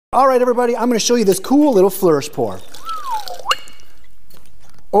All right, everybody, I'm gonna show you this cool little flourish pour.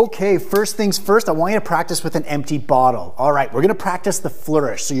 Okay, first things first, I want you to practice with an empty bottle. All right, we're gonna practice the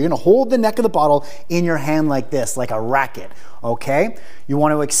flourish. So you're gonna hold the neck of the bottle in your hand like this, like a racket, okay? You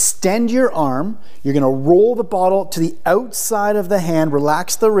wanna extend your arm. You're gonna roll the bottle to the outside of the hand,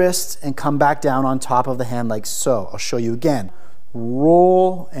 relax the wrists, and come back down on top of the hand like so. I'll show you again.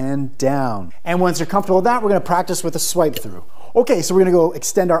 Roll and down. And once you're comfortable with that, we're gonna practice with a swipe through. Okay, so we're gonna go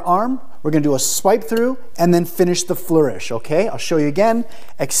extend our arm, we're gonna do a swipe through, and then finish the flourish, okay? I'll show you again.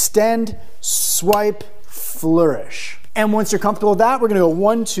 Extend, swipe, flourish. And once you're comfortable with that, we're gonna go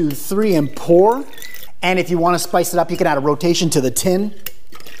 1, 2, 3, and pour. And if you wanna spice it up, you can add a rotation to the tin.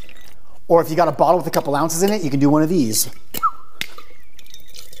 Or if you got a bottle with a couple ounces in it, you can do one of these.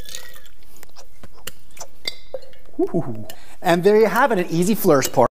 Ooh. And there you have it, an easy flourish pour.